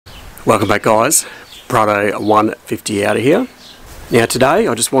Welcome back, guys. Prado 150 out of here. Now today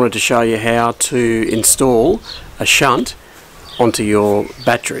I just wanted to show you how to install a shunt onto your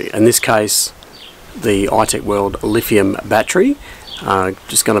battery. In this case the ITECHWORLD Lithium Battery.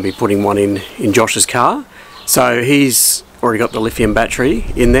 Just going to be putting one in Josh's car. So he's already got the lithium battery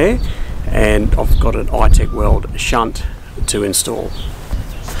in there and I've got an ITECHWORLD shunt to install.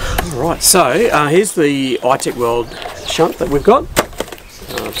 Alright, so here's the ITECHWORLD shunt that we've got.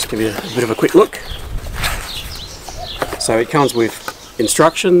 I'll just give you a bit of a quick look. So it comes with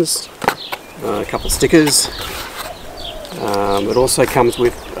instructions, a couple of stickers. It also comes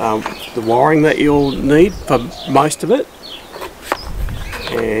with the wiring that you'll need for most of it,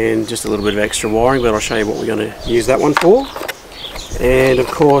 and just a little bit of extra wiring, but I'll show you what we're going to use that one for. And of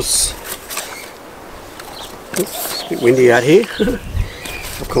course, oops, it's a bit windy out here.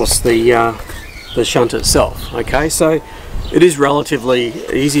 Of course, the shunt itself. Okay, so it is relatively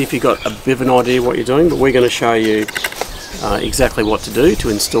easy if you've got a bit of an idea what you're doing, but we're going to show you exactly what to do to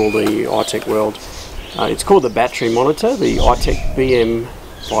install the ITECHWORLD. It's called the battery monitor, the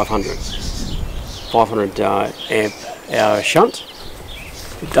ITECHBM500, 500 amp hour shunt.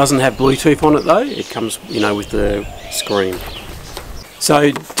 It doesn't have Bluetooth on it though. It comes, with the screen.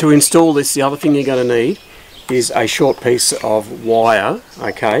 So to install this, the other thing you're going to need is a short piece of wire.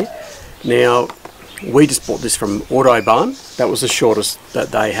 Okay, now we just bought this from Autobahn. That was the shortest that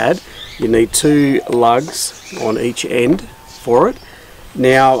they had. You need 2 lugs on each end for it.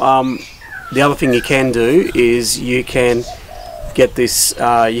 Now the other thing you can do is you can get this,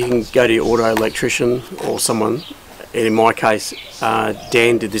 you can go to your auto electrician or someone, and in my case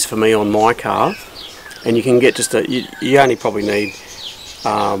Dan did this for me on my car, and you can get just you only probably need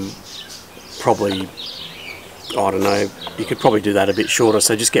probably, I don't know, you could probably do that a bit shorter,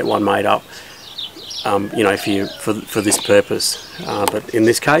 so just get one made up for this purpose, but in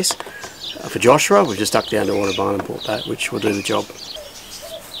this case for Joshua we've just stuck down to Autobahn and bought that, which will do the job.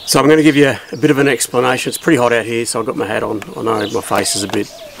 So I'm going to give you a bit of an explanation. It's pretty hot out here, so I've got my hat on. I know my face is a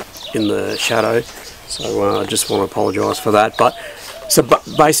bit in the shadow, so I just want to apologise for that. But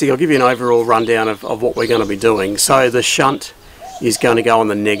basically I'll give you an overall rundown of what we're going to be doing. So the shunt is going to go on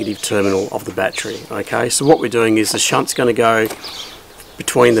the negative terminal of the battery. Okay, so what we're doing is the shunt's going to go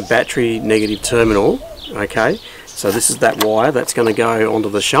between the battery negative terminal. Okay, so this is that wire that's going to go onto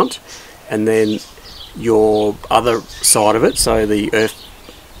the shunt, and then your other side of it, so the earth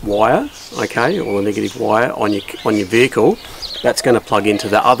wire, okay, or the negative wire on your vehicle, that's going to plug into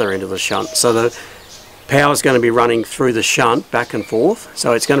the other end of the shunt. So the power is going to be running through the shunt back and forth,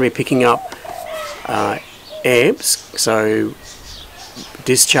 so it's going to be picking up amps, so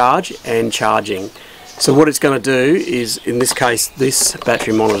discharge and charging. So what it's going to do is, in this case, this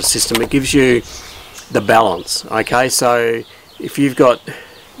battery monitor system, it gives you the balance. Okay, so if you've got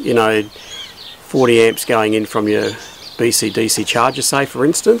 40 amps going in from your DC charger, say for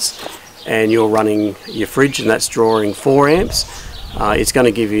instance, and you're running your fridge and that's drawing 4 amps, it's going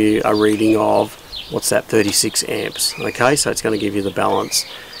to give you a reading of, what's that, 36 amps. Okay, so it's going to give you the balance.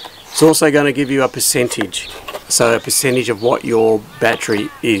 It's also going to give you a percentage, so a percentage of what your battery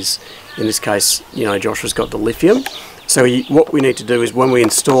is. In this case, Joshua's got the lithium. So what we need to do is, when we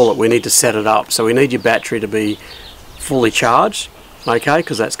install it, we need to set it up. So we need your battery to be fully charged, okay,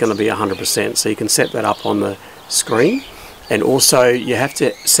 because that's going to be 100%. So you can set that up on the screen. And also you have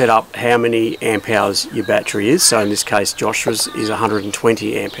to set up how many amp hours your battery is. So in this case Joshua's is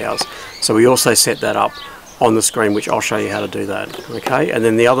 120 amp hours. So we also set that up on the screen, which I'll show you how to do that. Okay, and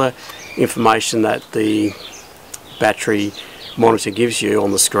then the other information that the battery monitor gives you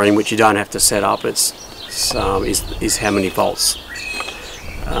on the screen, which you don't have to set up, is how many volts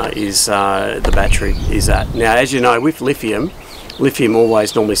the battery is at. Now, as you know, with lithium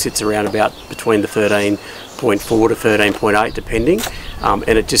always normally sits around about between the 13.4 to 13.8 depending,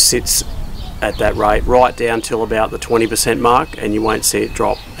 and it just sits at that rate right down till about the 20% mark, and you won't see it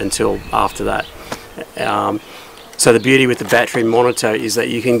drop until after that. So the beauty with the battery monitor is that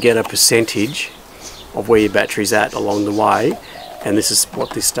you can get a percentage of where your battery's at along the way, and this is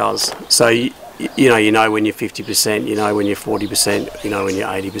what this does. So you know when you're 50%, you know when you're 40%, you know when you're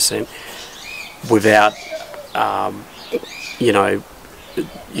 80%, without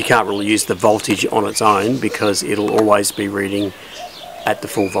you can't really use the voltage on its own, because it'll always be reading at the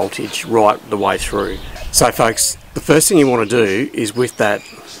full voltage right the way through. So folks, the first thing you want to do is, with that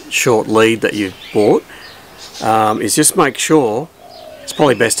short lead that you've bought, is just make sure, it's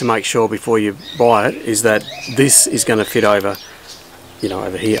probably best to make sure before you buy it, is that this is going to fit over,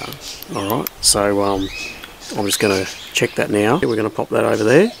 over here. Alright, so I'm just going to check that now. We're going to pop that over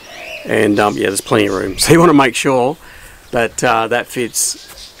there, and yeah, there's plenty of room. So you want to make sure that that fits,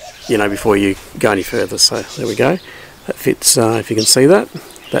 you know, before you go any further. So there we go. That fits, if you can see that,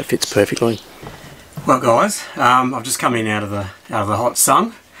 that fits perfectly. Well guys, I've just come in out of the hot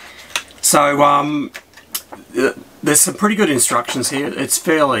sun. So there's some pretty good instructions here. It's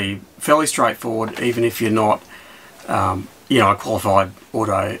fairly straightforward, even if you're not you know, a qualified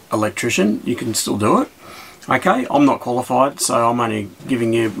auto electrician, you can still do it. Okay, I'm not qualified, so I'm only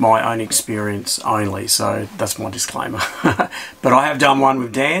giving you my own experience only, so that's my disclaimer. But I have done one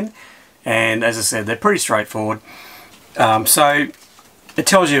with Dan, and as I said, they're pretty straightforward. So it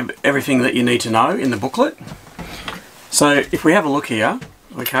tells you everything that you need to know in the booklet. So if we have a look here,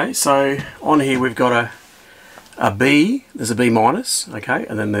 okay, so on here we've got a B, there's a B minus, okay,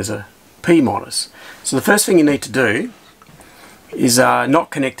 and then there's a P minus. So the first thing you need to do is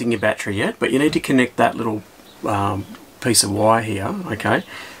not connecting your battery yet, but you need to connect that little piece of wire here, okay,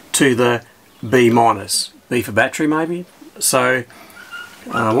 to the B minus, B for battery maybe. So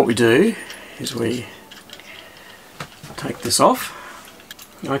what we do is we take this off,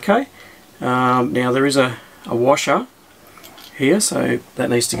 okay. Now there is a washer here, so that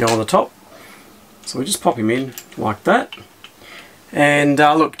needs to go on the top. So we just pop him in like that, and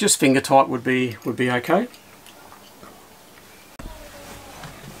look, just finger tight would be okay.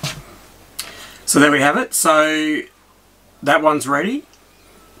 So there we have it. So that one's ready,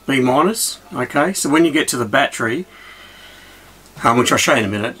 B minus. Okay, so when you get to the battery, which I'll show you in a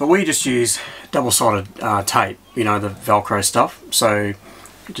minute, but we just use double-sided tape, you know, the Velcro stuff. So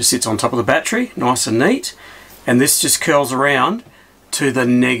it just sits on top of the battery, nice and neat, and this just curls around to the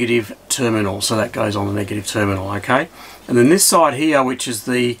negative terminal. So that goes on the negative terminal, okay. And then this side here, which is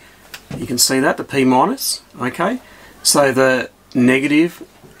the, you can see that, the P minus, okay. So the negative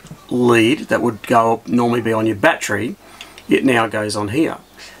lead that would go normally be on your battery, it now goes on here.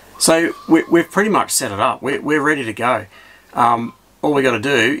 So we've pretty much set it up. We're ready to go. All we got to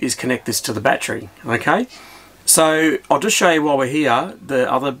do is connect this to the battery, okay. So I'll just show you while we're here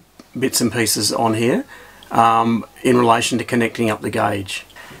the other bits and pieces on here in relation to connecting up the gauge.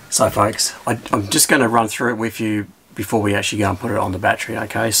 So folks, I'm just going to run through it with you before we actually go and put it on the battery,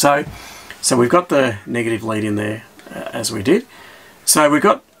 okay. So we've got the negative lead in there as we did. So we've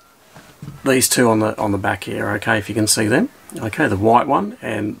got these two on the back here, okay, if you can see them, okay, the white one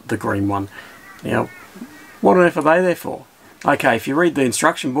and the green one. Now, what on earth are they there for? Okay, if you read the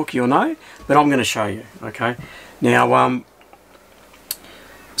instruction book, you'll know, but I'm going to show you, okay. Now,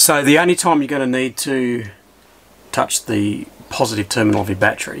 so the only time you're going to need to touch the positive terminal of your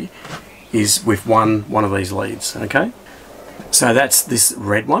battery is with one of these leads, okay. So that's this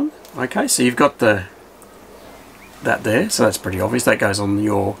red one, okay. So you've got that there, so that's pretty obvious. That goes on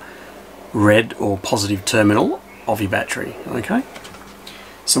your red or positive terminal of your battery, okay.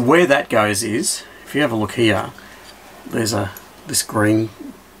 So where that goes is, if you have a look here, there's this green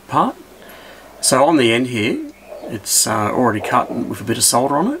part. So on the end here, it's already cut with a bit of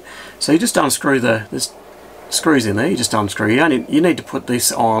solder on it. So you just unscrew there's screws in there, you just unscrew. You need to put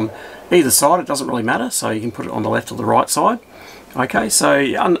this on either side, it doesn't really matter, so you can put it on the left or the right side. Okay, so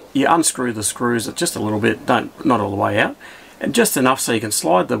you unscrew the screws just a little bit, not all the way out, and just enough so you can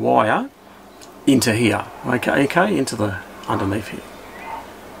slide the wire into here, okay, into the underneath here.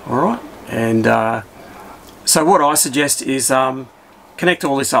 Alright, and so what I suggest is connect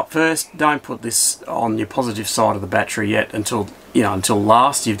all this up first. Don't put this on your positive side of the battery yet until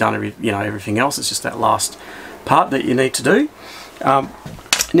last you've done everything else. It's just that last part that you need to do.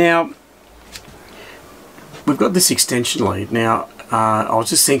 Now we've got this extension lead. Now I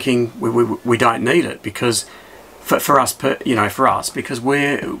was just thinking we don't need it because for us, because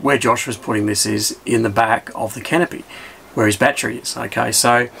where Josh was putting this is in the back of the canopy where his battery is. Okay,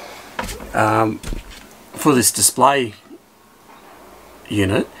 so for this display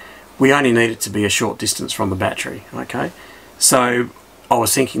unit, we only need it to be a short distance from the battery. Okay, so I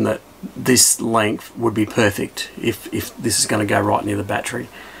was thinking that this length would be perfect if this is going to go right near the battery.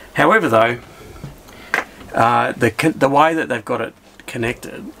 However, though, the way that they've got it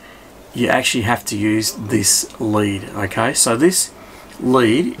connected, you actually have to use this lead. Okay, so this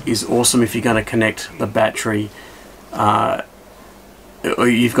lead is awesome if you're going to connect the battery, or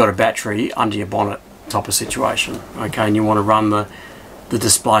you've got a battery under your bonnet type of situation. Okay, and you want to run the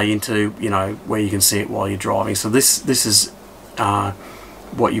display into where you can see it while you're driving. So this is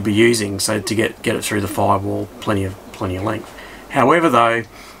what you'll be using, so to get it through the firewall, plenty of length. However, though,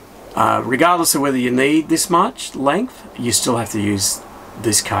 regardless of whether you need this much length, you still have to use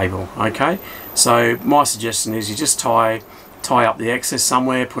this cable. Okay, so my suggestion is you just tie up the excess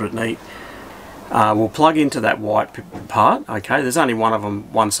somewhere, put it neat. We'll plug into that white part. Okay, there's only one of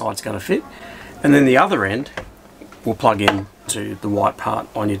them, one side's going to fit, and then the other end we'll plug in to the white part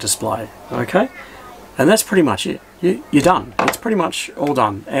on your display. Okay, and that's pretty much it. You're done. It's pretty much all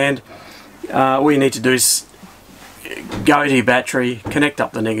done. And all you need to do is go to your battery, connect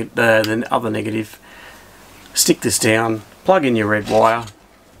up the other negative, stick this down, plug in your red wire,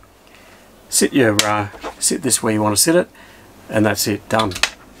 sit this where you want to sit it, and that's it, done.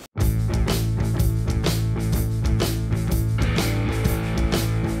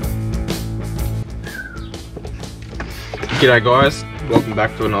 G'day guys, welcome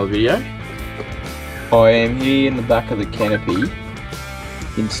back to another video. I am here in the back of the canopy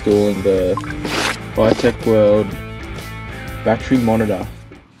installing the ITECHWORLD battery monitor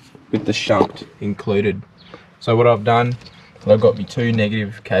with the shunt included. So what I've done, I've got my two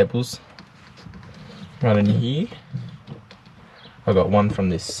negative cables running here. I've got one from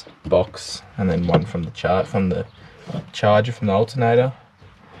this box and then one from the charger from the alternator.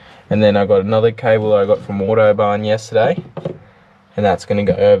 And then I got another cable I got from Autobarn yesterday, and that's going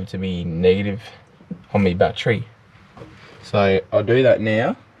to go over to be negative on my battery. So I'll do that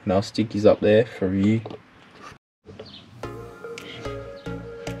now, and I'll stick these up there for review.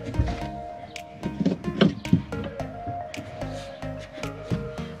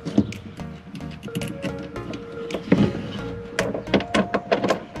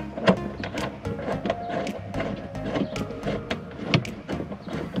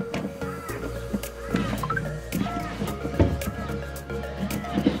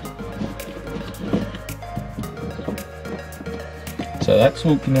 So that's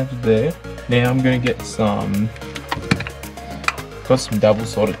all connected there. Now I'm going to get got some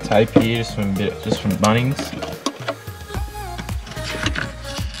double-sided tape here, just from Bunnings.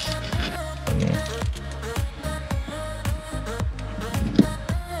 Yeah.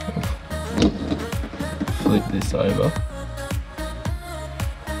 Flip this over.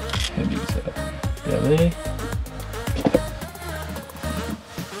 How big is that? Down there.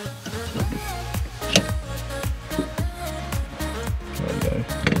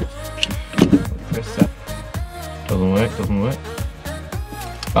 Doesn't work.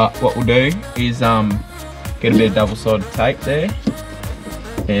 But what we'll do is get a bit of double-sided tape there,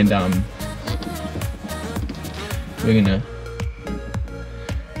 and we're gonna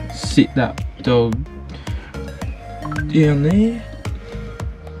sit that dog down there,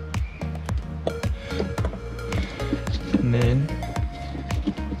 and then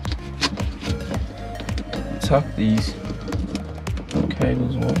tuck these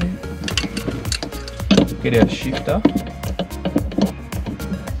cables away. Get our shifter.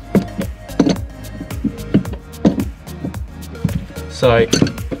 So I'll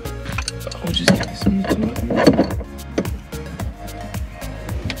just get this on the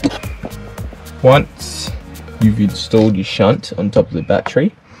top. Once you've installed your shunt on top of the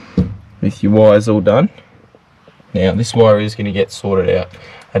battery with your wires all done, now this wire is going to get sorted out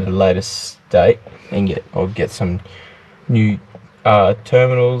at a later date, and I'll get some new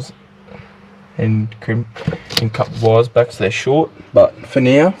terminals and cut the wires back so they're short. But for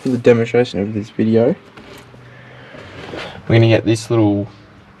now, for the demonstration of this video, we're going to get this little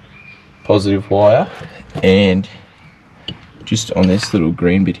positive wire, and just on this little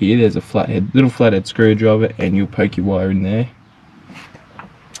green bit here, there's a little flathead screwdriver, and you'll poke your wire in there.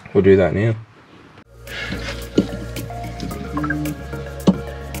 We'll do that now.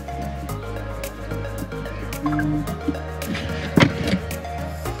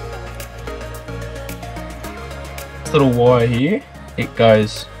 This little wire here, it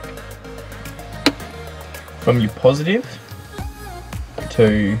goes from your positive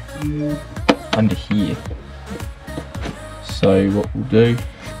to under here. So what we'll do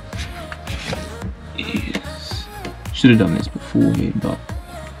is, should have done this beforehand, but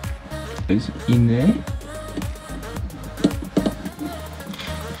it's in there.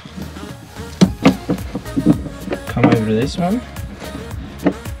 Come over to this one.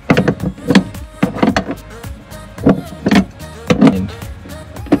 And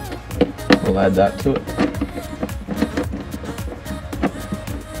we'll add that to it.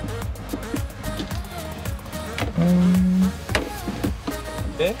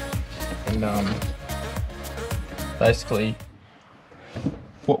 And basically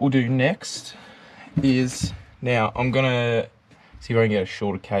what we'll do next is, now I'm gonna see if I can get a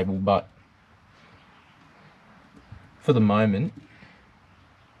shorter cable, but for the moment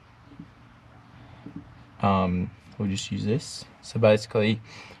we'll just use this. So basically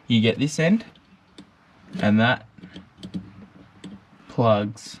you get this end, and that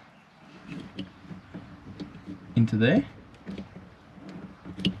plugs into there.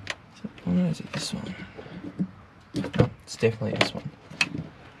 Or is it this one? Oh, it's definitely this one.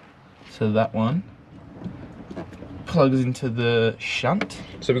 So that one plugs into the shunt.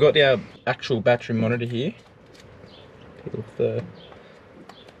 So we've got our actual battery monitor here. Peel off the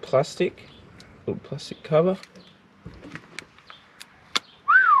plastic, little plastic cover.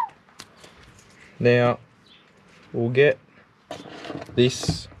 Now we'll get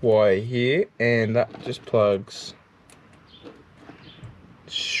this wire here, and that just plugs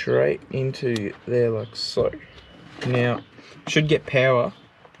straight into there like so. Now should get power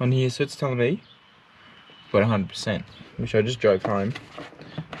on here, so it's telling me got 100%, which I just drove home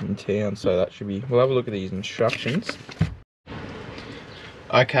in town, so that should be, we'll have a look at these instructions.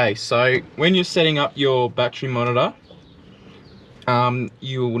 Okay, so when you're setting up your battery monitor,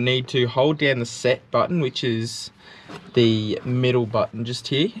 you will need to hold down the set button, which is the middle button just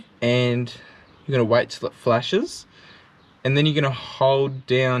here, and you're going to wait till it flashes, and then you're going to hold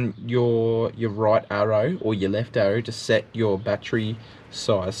down your right arrow or your left arrow to set your battery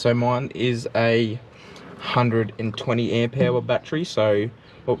size. So mine is a 120 amp hour battery, so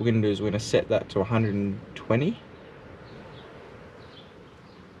what we're going to do is we're going to set that to 120.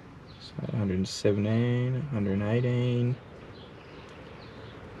 So 117, 118,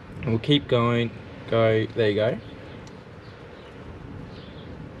 and we'll keep going. There you go.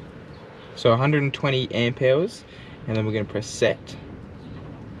 So 120 amp hours, and then we're going to press set,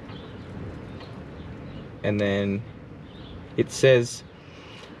 and then it says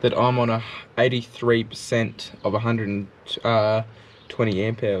that I'm on a 83% of 120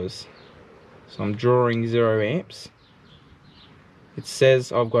 amp hours. So I'm drawing 0 amps. It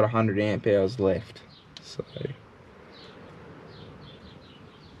says I've got 100 amp hours left. So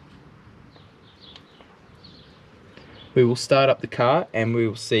we will start up the car and we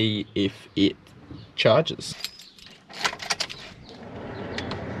will see if it charges.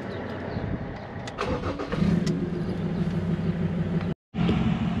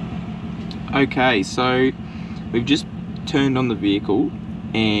 Okay, so we've just turned on the vehicle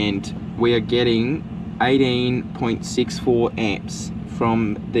and we are getting 18.64 amps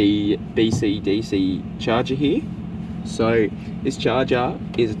from the DC-DC charger here. So this charger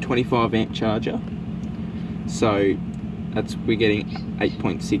is a 25 amp charger. So we're getting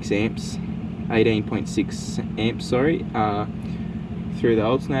 8.6 amps, 18.6 amps, sorry, through the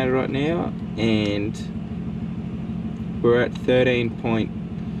alternator right now, and we're at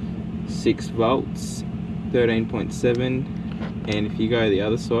 13.6 volts, 13.7, and if you go the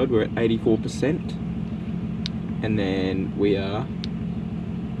other side, we're at 84%, and then we are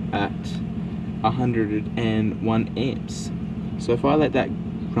at 101 amps. So if I let that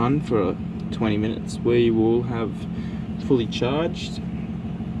run for 20 minutes, we will have fully charged,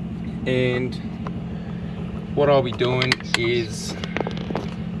 and what I'll be doing is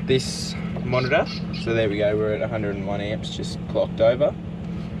this monitor, so there we go, we're at 101 amps, just clocked over.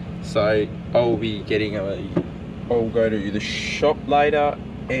 So I'll be getting I'll go to the shop later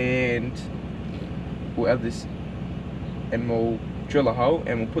and we'll have this, and we'll drill a hole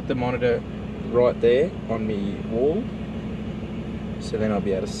and we'll put the monitor right there on the wall, so then I'll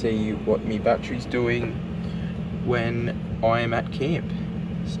be able to see what my battery's doing when I am at camp.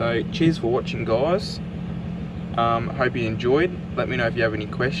 So cheers for watching, guys. Hope you enjoyed. Let me know if you have any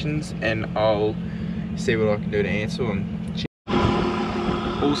questions and I'll see what I can do to answer them.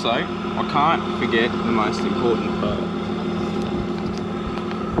 Also, I can't forget the most important part.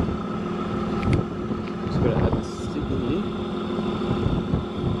 Just gotta add the sticker here.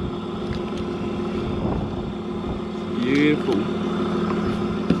 Beautiful.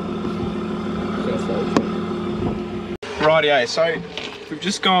 Rightio, so we've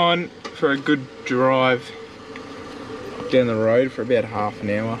just gone for a good drive down the road for about half an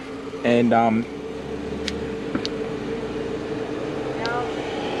hour, and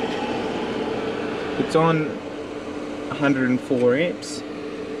it's on 104 amps.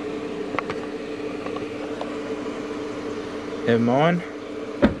 Never mind,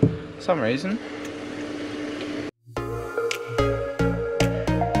 for some reason.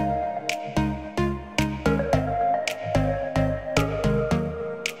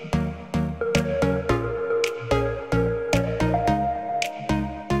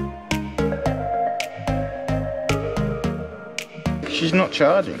 She's not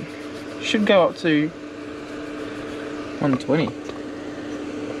charging. Should go up to 120.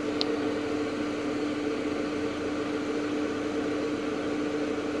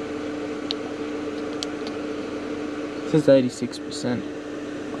 It says 86%.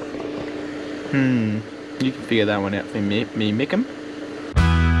 You can figure that one out for me, Mickham.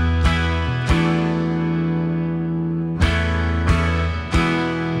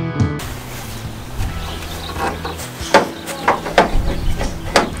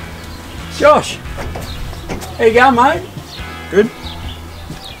 Josh, How you going, mate? Good.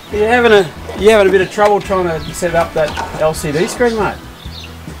 You having a bit of trouble trying to set up that LCD screen, mate?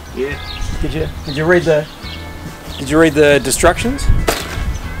 Yeah. Did you read the instructions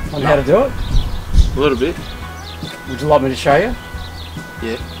on how to do it? A little bit. Would you like me to show you?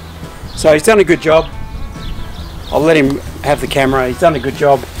 Yeah. So he's done a good job. I'll let him have the camera. He's done a good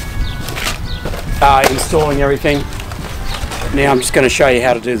job installing everything. Now I'm just going to show you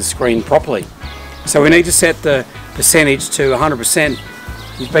how to do the screen properly. So we need to set the percentage to 100%.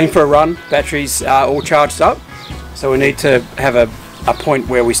 He's been for a run, batteries are all charged up, so we need to have a point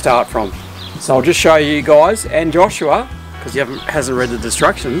where we start from. So I'll just show you guys and Joshua, because he hasn't read the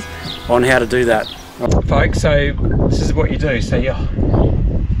instructions, on how to do that. Right, folks, so this is what you do. So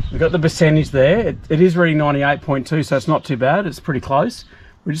we've got the percentage there. It is reading 98.2, so it's not too bad. It's pretty close.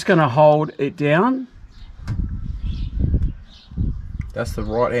 We're just going to hold it down. That's the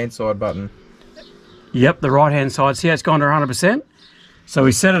right hand side button. Yep, the right hand side. See how it's gone to 100%? So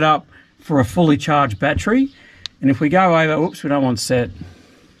we set it up for a fully charged battery. And if we go over, oops, we don't want set.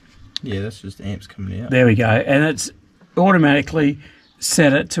 Yeah, that's just amps coming out. There we go. And it's automatically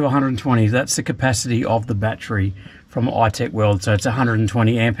set it to 120. That's the capacity of the battery from ITECHWORLD. So it's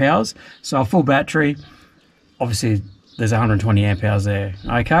 120 amp hours. So a full battery, obviously there's 120 amp hours there.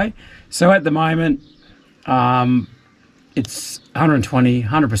 Okay. So at the moment, it's 120,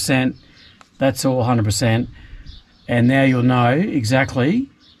 100%. That's all 100%. And now you'll know exactly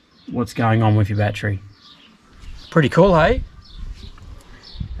what's going on with your battery. Pretty cool, hey?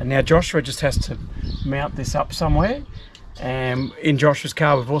 And now Joshua just has to mount this up somewhere. And in Joshua's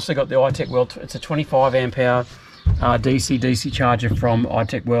car, we've also got the ITECHWORLD. It's a 25 amp hour DC charger from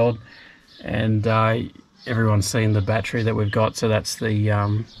ITECHWORLD. And everyone's seen the battery that we've got. So that's the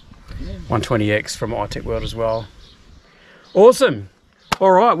 120X from ITECHWORLD as well. Awesome.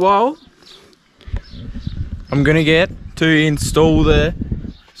 All right, well, I'm gonna get to install the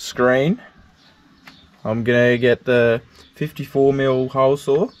screen. I'm gonna get the 54mm hole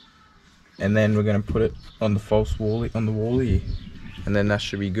saw, and then we're gonna put it on the false wall on the wall here, and then that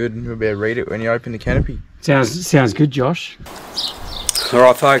should be good. You'll be able to read it when you open the canopy. Sounds good, Josh. All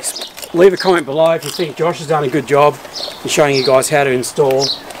right, folks, leave a comment below if you think Josh has done a good job in showing you guys how to install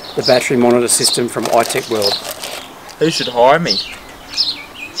the battery monitor system from ITECHWORLD. Who should hire me?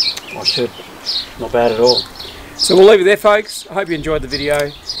 I should. Not bad at all. So we'll leave it there, folks. I hope you enjoyed the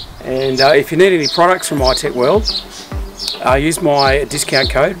video. And if you need any products from ITECHWORLD, use my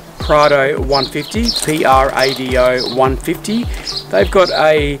discount code PRADO150, PRADO150. They've got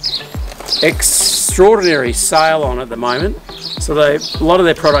a extraordinary sale on at the moment. So a lot of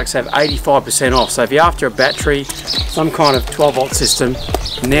their products have 85% off. So if you're after a battery, some kind of 12-volt system,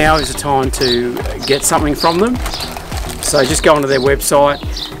 now is the time to get something from them. So just go onto their website.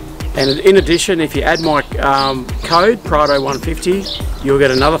 And in addition, if you add my code PRADO150, you'll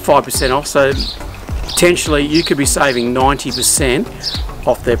get another 5% off. So potentially you could be saving 90%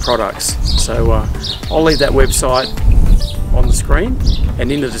 off their products. So I'll leave that website on the screen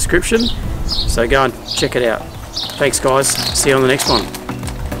and in the description. So go and check it out. Thanks, guys. See you on the next one.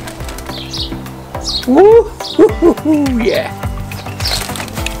 Woo! Yeah.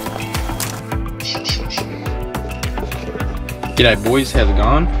 G'day boys, how's it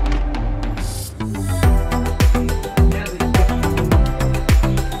going?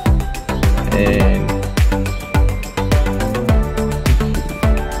 And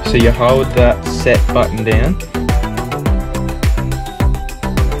so you hold that set button down